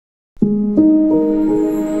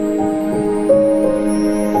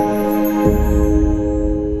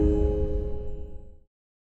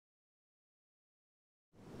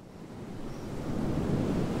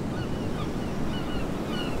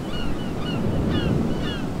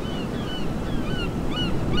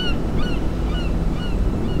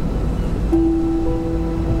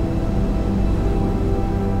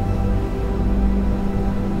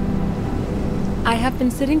have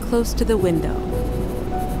been sitting close to the window,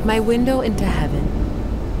 my window into heaven.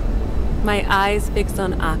 My eyes fixed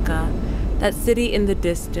on Akka, that city in the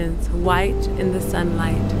distance, white in the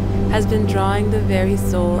sunlight, has been drawing the very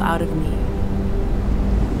soul out of me.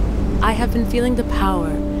 I have been feeling the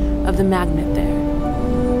power of the magnet there.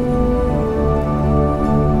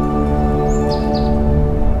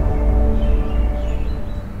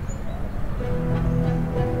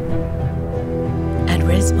 At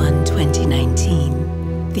Rizwan 2019,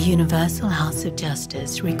 the Universal House of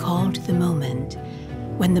Justice recalled the moment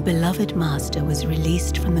when the beloved master was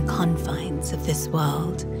released from the confines of this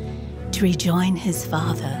world to rejoin his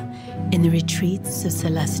father in the retreats of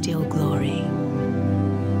celestial glory.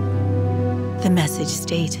 The message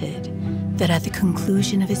stated that at the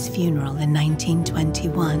conclusion of his funeral in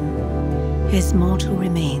 1921, his mortal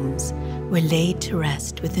remains were laid to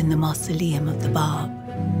rest within the mausoleum of the Bab.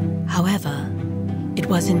 However, it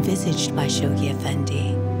was envisaged by Shoghi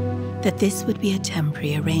Effendi that this would be a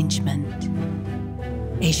temporary arrangement.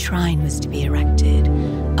 A shrine was to be erected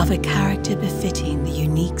of a character befitting the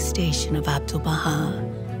unique station of Abdul-Baha.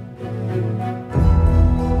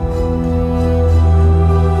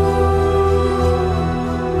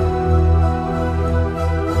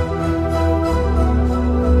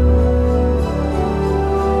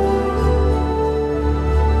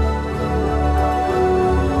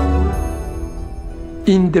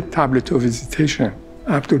 In the tablet of visitation,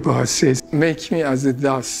 Abdul-Baha says, "Make me as the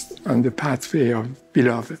dust on the pathway of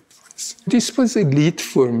beloved ones." This was a lead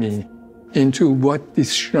for me into what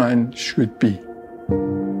this shrine should be.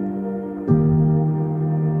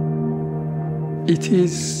 It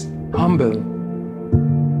is humble,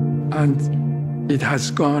 and it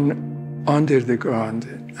has gone under the ground,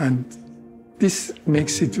 and this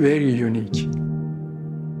makes it very unique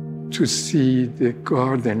to see the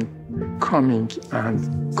garden coming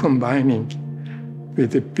and combining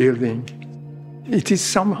with the building. It is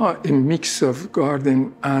somehow a mix of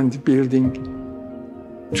garden and building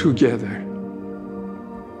together.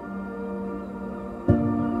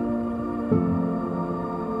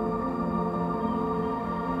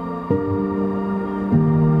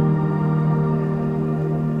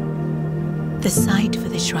 The site for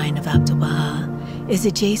the Shrine of Abdu'l-Baha is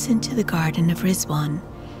adjacent to the Garden of Rizwan,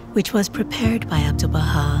 which was prepared by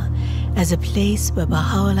Abdul-Baha as a place where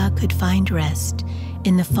Baha'u'llah could find rest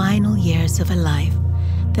in the final years of a life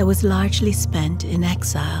that was largely spent in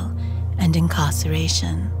exile and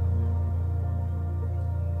incarceration.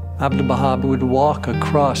 Abdul-Baha would walk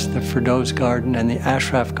across the Firdaus Garden and the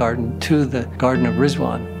Ashraf Garden to the Garden of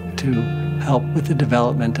Rizwan to help with the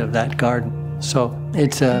development of that garden. So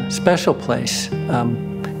it's a special place.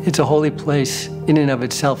 It's a holy place in and of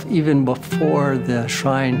itself, even before the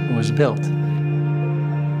shrine was built.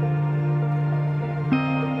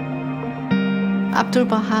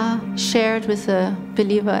 Abdul-Baha shared with a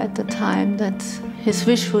believer at the time that his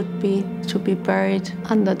wish would be to be buried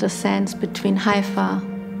under the sands between Haifa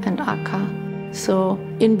and Akka. So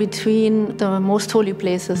in between the most holy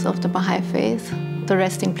places of the Baha'i faith, the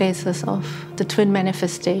resting places of the twin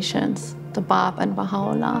manifestations, the Bab and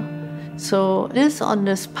Baha'u'llah. So it is on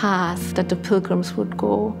this path that the pilgrims would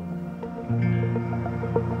go.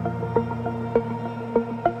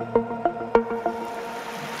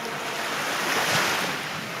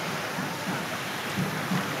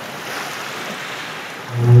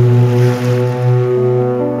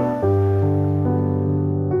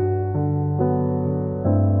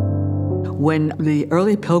 When the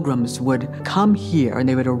early pilgrims would come here, and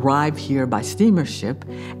they would arrive here by steamership,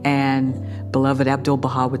 and beloved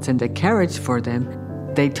Abdul-Baha would send a carriage for them,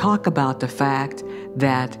 they talk about the fact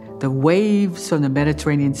that the waves from the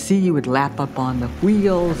Mediterranean Sea would lap up on the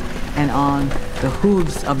wheels and on the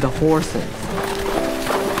hooves of the horses.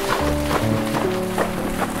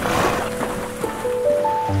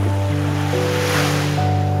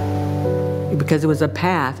 Because it was a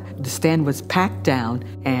path, the stand was packed down,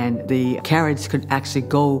 and the carriage could actually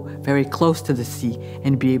go very close to the sea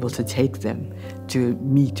and be able to take them to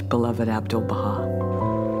meet beloved Abdul-Baha.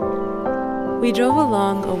 We drove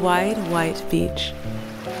along a wide, white beach.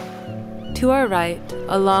 To our right,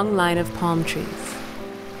 a long line of palm trees.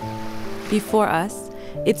 Before us,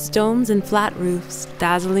 its domes and flat roofs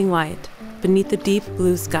dazzling white beneath the deep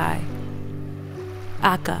blue sky.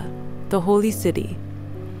 Akka, the holy city.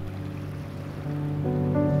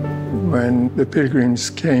 When the pilgrims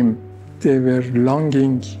came, they were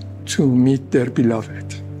longing to meet their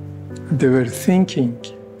beloved. They were thinking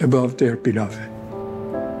about their beloved.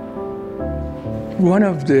 One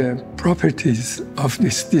of the properties of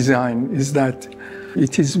this design is that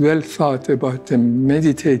it is well thought about the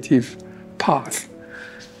meditative path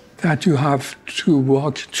that you have to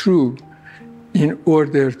walk through in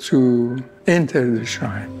order to enter the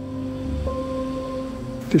shrine.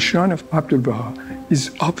 The Shrine of Abdul-Baha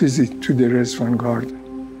is opposite to the Rizwan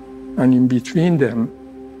garden. And in between them,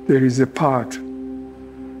 there is a path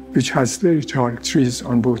which has very tall trees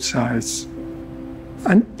on both sides.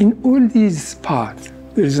 And in all these paths,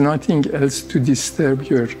 there is nothing else to disturb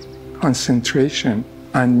your concentration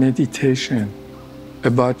and meditation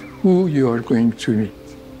about who you are going to meet,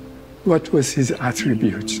 what was his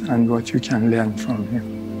attributes, and what you can learn from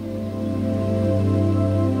him.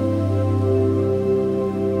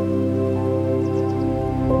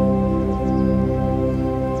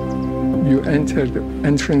 You enter the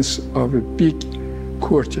entrance of a big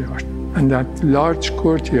courtyard, and that large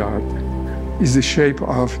courtyard is the shape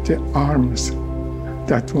of the arms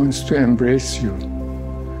that wants to embrace you,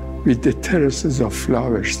 with the terraces of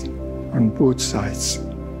flowers on both sides,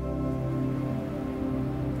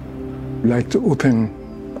 like the open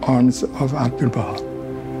arms of Abdul-Baha.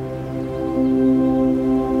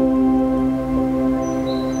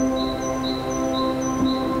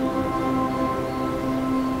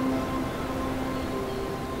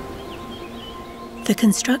 The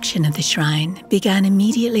construction of the shrine began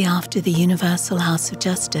immediately after the Universal House of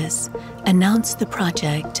Justice announced the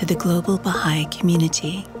project to the global Baha'i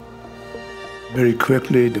community. Very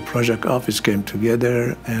quickly, the project office came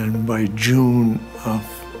together, and by June of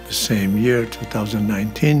the same year,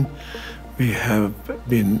 2019, we have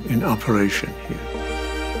been in operation here.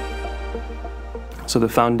 So the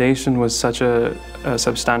foundation was such a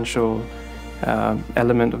substantial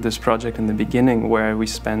element of this project in the beginning, where we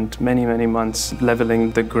spent many, many months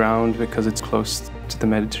leveling the ground because it's close to the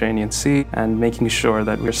Mediterranean Sea and making sure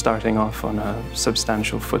that we're starting off on a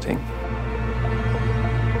substantial footing.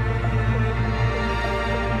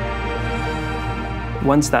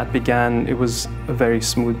 Once that began, it was a very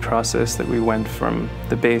smooth process that we went from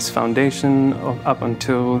the base foundation up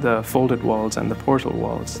until the folded walls and the portal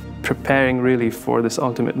walls, preparing really for this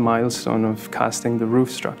ultimate milestone of casting the roof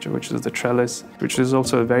structure, which is the trellis, which is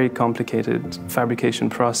also a very complicated fabrication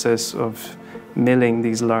process of milling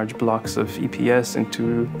these large blocks of EPS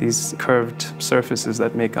into these curved surfaces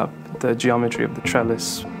that make up the geometry of the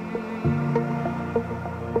trellis.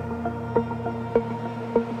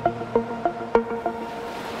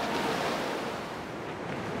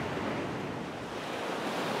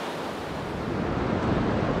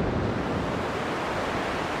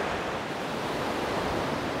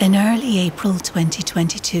 In early April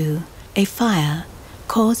 2022, a fire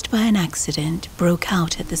caused by an accident broke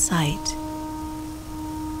out at the site.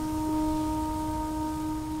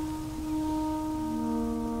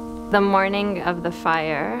 The morning of the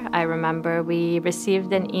fire, I remember we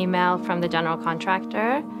received an email from the general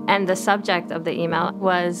contractor, and the subject of the email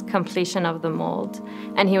was completion of the mold,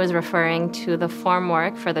 and he was referring to the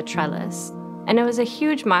formwork for the trellis. And it was a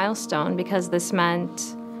huge milestone because this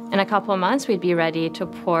meant in a couple of months, we'd be ready to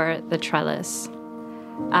pour the trellis.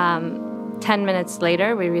 10 minutes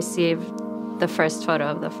later, we received the first photo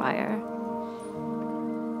of the fire.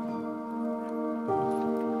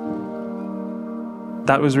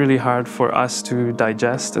 That was really hard for us to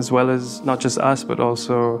digest, as well as not just us, but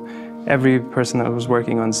also every person that was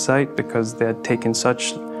working on site, because they had taken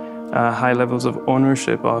such high levels of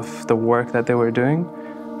ownership of the work that they were doing.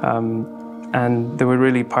 And they were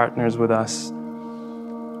really partners with us.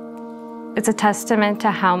 It's a testament to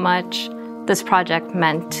how much this project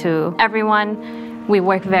meant to everyone we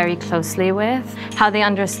work very closely with, how they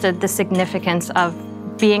understood the significance of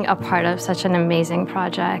being a part of such an amazing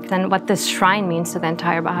project and what this shrine means to the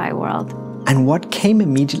entire Baha'i world. And what came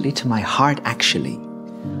immediately to my heart, actually,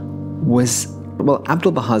 was, well,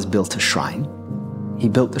 Abdul-Baha's built a shrine. He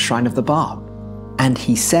built the Shrine of the Bahá'í. And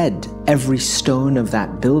he said, every stone of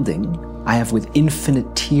that building I have with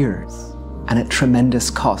infinite tears and at tremendous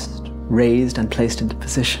cost raised and placed into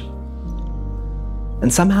position.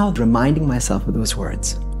 And somehow reminding myself of those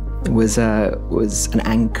words was an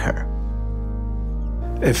anchor.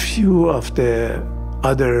 A few of the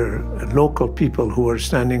other local people who were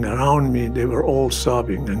standing around me, they were all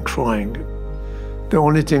sobbing and crying. The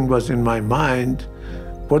only thing was in my mind,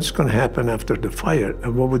 what's going to happen after the fire?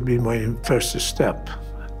 And what would be my first step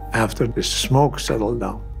after the smoke settled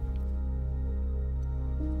down?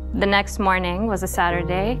 The next morning was a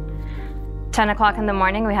Saturday. 10 o'clock in the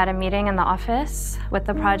morning, we had a meeting in the office with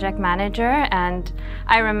the project manager, and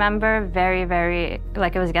I remember very,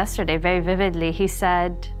 like it was yesterday, very vividly, he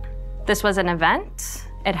said, this was an event,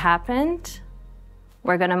 it happened,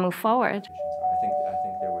 we're gonna move forward. I think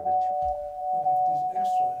there were the two. But if there's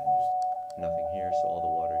extra, Nothing here, so all the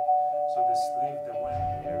water. so the sleeve, the one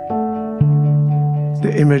area.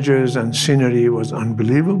 The images and scenery was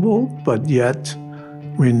unbelievable, but yet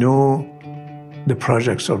we knew the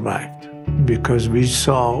project survived because we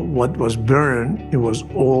saw what was burned. It was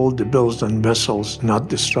all the bills and vessels, not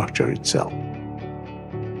the structure itself.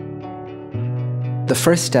 The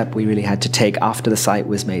first step we really had to take after the site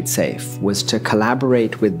was made safe was to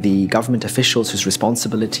collaborate with the government officials whose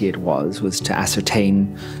responsibility it was to ascertain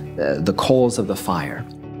the cause of the fire.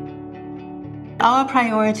 Our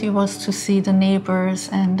priority was to see the neighbors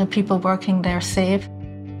and the people working there safe.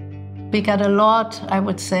 We got a lot, I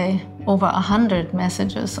would say, over 100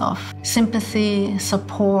 messages of sympathy,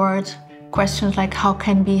 support, questions like how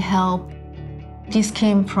can we help. These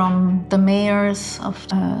came from the mayors of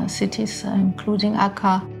cities, including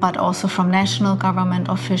Akka, but also from national government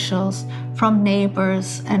officials, from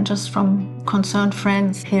neighbors, and just from concerned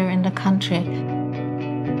friends here in the country.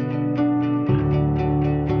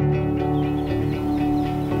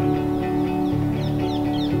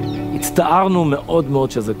 הצטערנו מאוד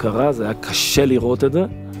מאוד שזה קרה, זה היה קשה לראות את זה,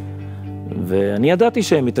 ואני ידעתי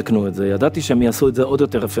שהם יתקנו את זה, ידעתי שהם יעשו את זה עוד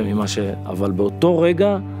יותר יפה ממה אבל באותו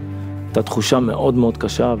רגע הייתה תחושה מאוד מאוד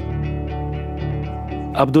קשה.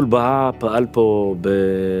 עבדול-בהה פעל פה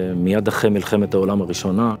מיד אחרי מלחמת העולם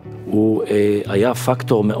הראשונה. הוא היה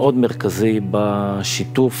פקטור מאוד מרכזי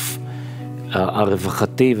בשיתוף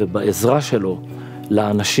הרווחתי ובעזרה שלו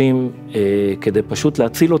לאנשים כדי פשוט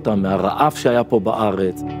להציל אותם מהרעב שהיה פה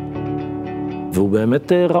בארץ. והוא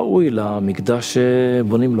באמת ראוי למקדש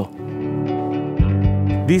שבונים לו.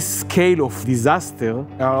 This scale of disaster,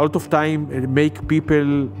 a lot of time make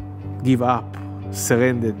people give up,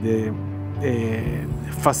 surrendered,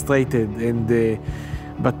 frustrated,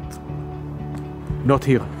 but not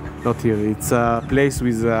here, not here. It's a place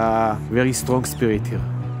with a very strong spirit here.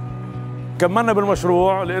 كملنا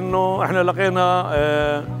بالمشروع لأنه إحنا لقينا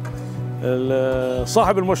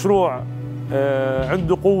صاحب المشروع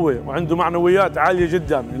عنده قوة وعنده معنويات عالية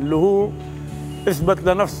جدا اللي هو اثبت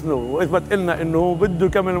لنفسه واثبت لنا انه بده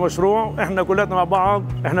يكمل المشروع. احنا كلنا مع بعض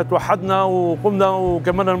احنا توحدنا وقمنا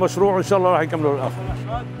وكملنا المشروع وان شاء الله راح يكملوا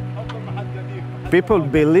للاخر. People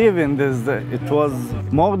believe in this. It was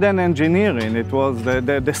more than engineering. It was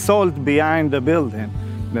the soul behind the building,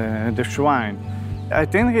 the shrine. I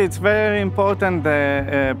think it's very important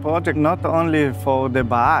project not only for the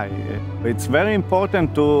Baha'i. It's very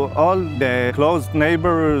important to all the close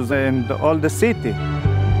neighbors and all the city.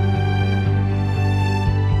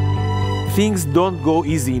 Things don't go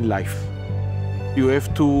easy in life. You have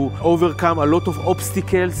to overcome a lot of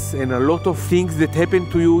obstacles and a lot of things that happen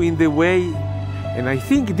to you in the way. And I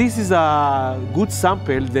think this is a good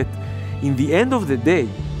sample that in the end of the day,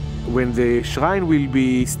 when the shrine will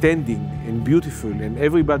be standing and beautiful and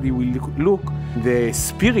everybody will look, the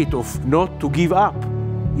spirit of not to give up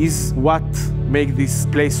is what makes this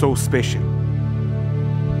place so special.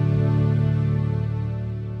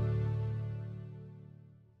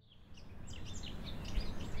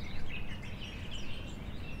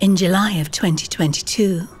 In July of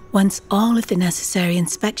 2022, once all of the necessary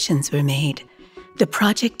inspections were made, the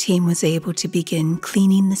project team was able to begin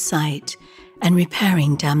cleaning the site and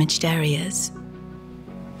repairing damaged areas.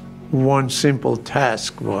 One simple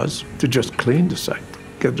task was to just clean the site,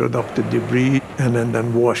 get rid of the debris, and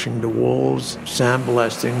then washing the walls,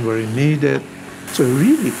 sandblasting where needed. So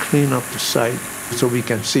really clean up the site so we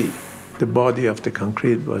can see. The body of the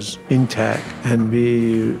concrete was intact, and we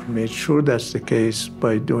made sure that's the case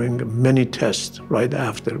by doing many tests right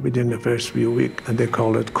after, within the first few weeks. And they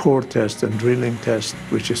call it core test and drilling test,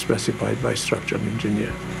 which is specified by structural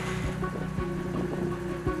engineer.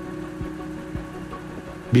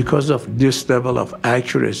 Because of this level of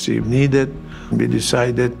accuracy needed, we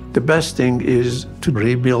decided the best thing is to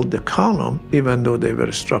rebuild the column, even though they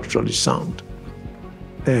were structurally sound.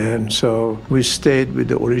 And so we stayed with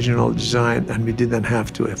the original design, and we didn't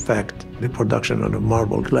have to affect the production of the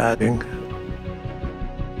marble cladding.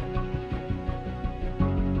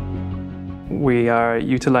 We are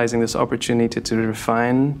utilizing this opportunity to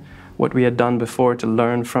refine what we had done before, to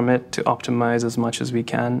learn from it, to optimize as much as we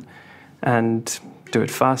can, and do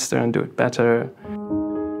it faster and do it better.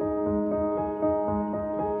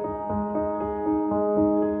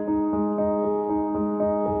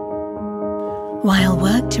 While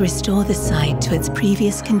work to restore the site to its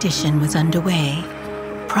previous condition was underway,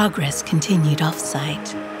 progress continued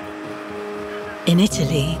off-site. In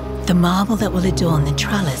Italy, the marble that will adorn the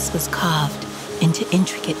trellis was carved into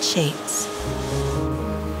intricate shapes.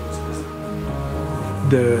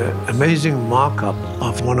 The amazing mock-up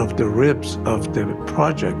of one of the ribs of the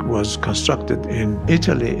project was constructed in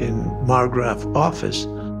Italy in Margraff's office.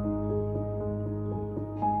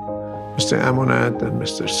 Mr. Amonat and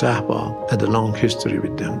Mr. Sahba had a long history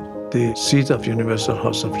with them. The seat of Universal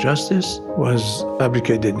House of Justice was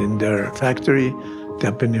fabricated in their factory. They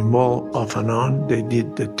have been involved off and on. They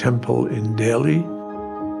did the temple in Delhi.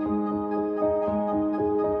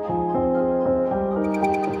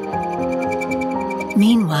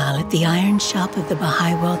 Meanwhile, at the iron shop of the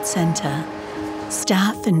Baha'i World Center,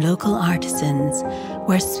 staff and local artisans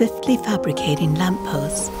were swiftly fabricating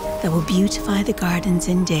lampposts that will beautify the gardens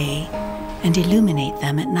in day and illuminate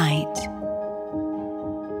them at night.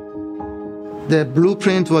 The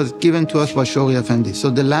blueprint was given to us by Shoghi Effendi, so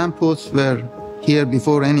the lampposts were here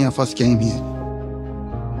before any of us came here.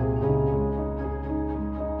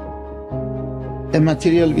 The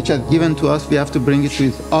material which is given to us, we have to bring it to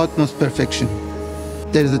its utmost perfection.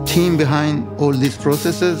 There is a team behind all these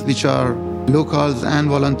processes, which are locals and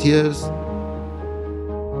volunteers.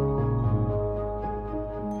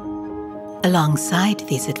 Alongside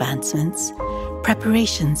these advancements,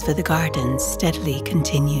 preparations for the gardens steadily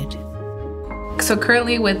continued. So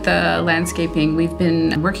currently with the landscaping, we've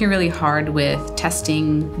been working really hard with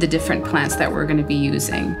testing the different plants that we're going to be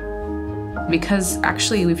using. Because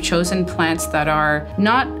actually we've chosen plants that are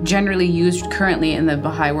not generally used currently in the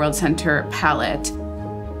Baha'i World Center palette.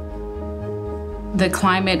 The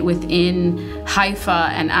climate within Haifa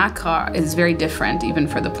and Akka is very different even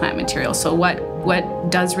for the plant material. So what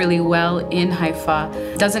does really well in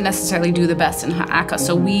Haifa doesn't necessarily do the best in Akka.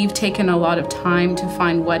 So we've taken a lot of time to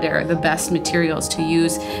find what are the best materials to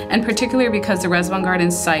use, and particularly because the Rezvan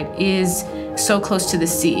Gardens site is so close to the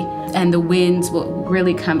sea and the winds will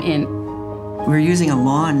really come in. We're using a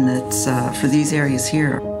lawn that's for these areas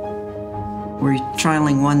here. We're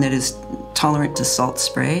trialing one that is tolerant to salt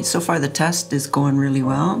spray. So far the test is going really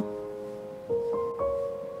well.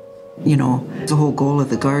 You know, the whole goal of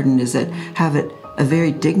the garden is that have it a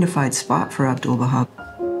very dignified spot for Abdul-Baha.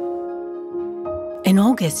 In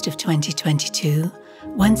August of 2022,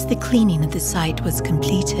 once the cleaning of the site was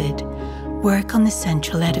completed, work on the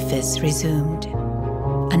central edifice resumed.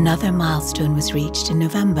 Another milestone was reached in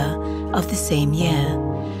November of the same year,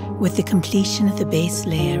 with the completion of the base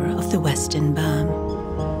layer of the western berm.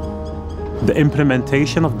 The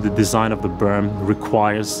implementation of the design of the berm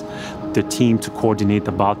requires the team to coordinate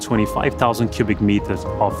about 25,000 cubic meters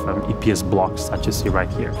of EPS blocks that you see right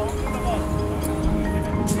here.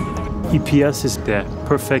 EPS is the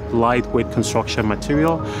perfect lightweight construction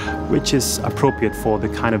material, which is appropriate for the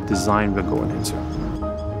kind of design we're going into.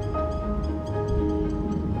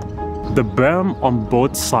 The berm on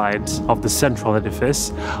both sides of the central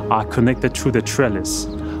edifice are connected through the trellis,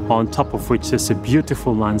 on top of which is a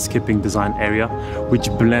beautiful landscaping design area which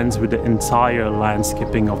blends with the entire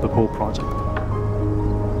landscaping of the whole project.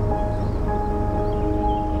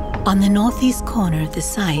 On the northeast corner of the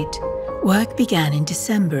site, work began in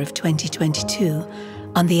December of 2022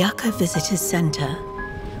 on the Akka Visitors Center,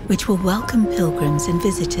 which will welcome pilgrims and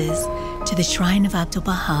visitors to the Shrine of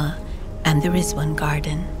Abdu'l-Baha and the Rizwan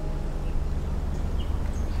Garden.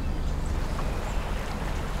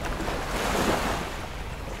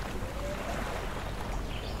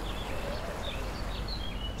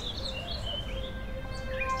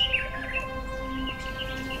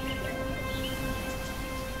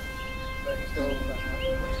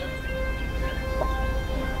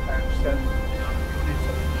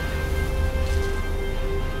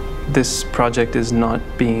 This project is not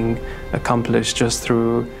being accomplished just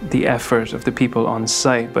through the effort of the people on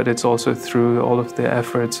site, but it's also through all of the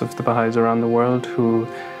efforts of the Baha'is around the world who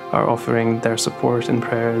are offering their support and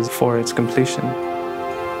prayers for its completion.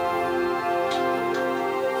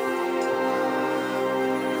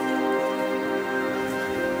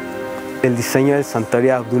 El diseño del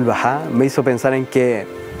santuario Abdul-Baha me hizo pensar en qué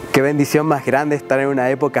bendición más grande estar en una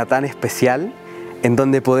época tan especial, en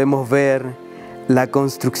donde podemos ver la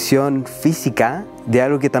construcción física de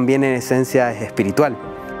algo que también en esencia es espiritual.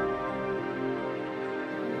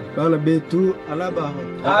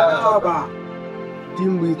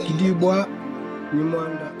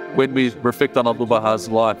 When we reflect on Abdul-Baha's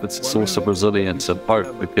life, it's a source of resilience and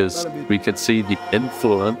hope because we can see the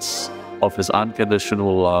influence of his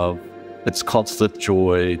unconditional love, its constant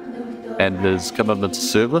joy, and his commitment to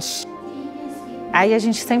service. Aí a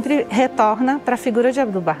gente sempre retorna para a figura de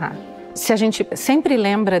Abdul-Baha. Se a gente sempre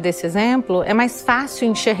lembra desse exemplo, é mais fácil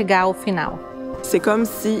enxergar o final. C'est comme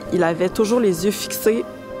si il avait toujours les yeux fixés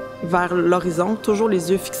vers l'horizon, toujours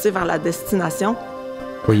les yeux fixés vers la destination.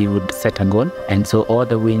 He would set a goal, and so all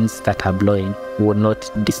the winds that are blowing would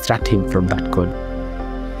not distract him from that goal.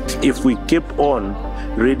 If we keep on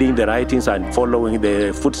reading the writings and following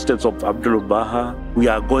the footsteps of Abdul-Baha, we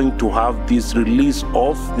are going to have this release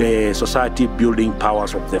of the society-building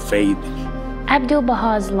powers of the faith.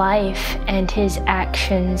 Abdul-Baha's life and his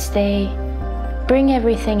actions, they bring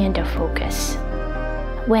everything into focus.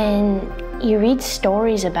 When you read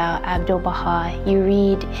stories about Abdul-Baha, you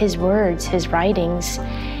read his words, his writings,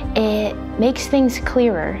 it makes things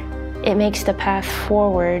clearer. It makes the path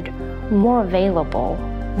forward more available.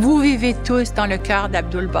 Vous vivez tous dans le cœur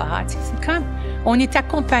d'Abdul-Baha. C'est comme on est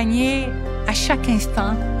accompagnés à chaque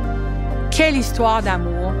instant. Quelle histoire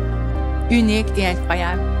d'amour unique et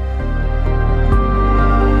incroyable.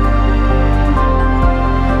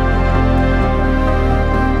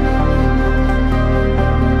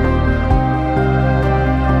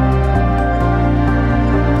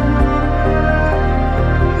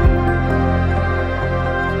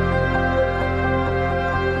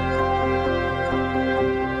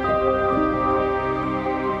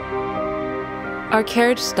 Our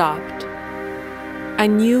carriage stopped. I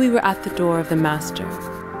knew we were at the door of the Master.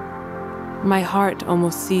 My heart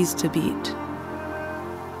almost ceased to beat.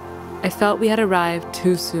 I felt we had arrived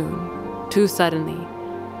too soon, too suddenly,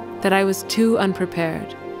 that I was too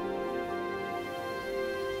unprepared.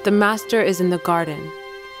 "The Master is in the garden,"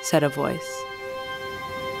 said a voice.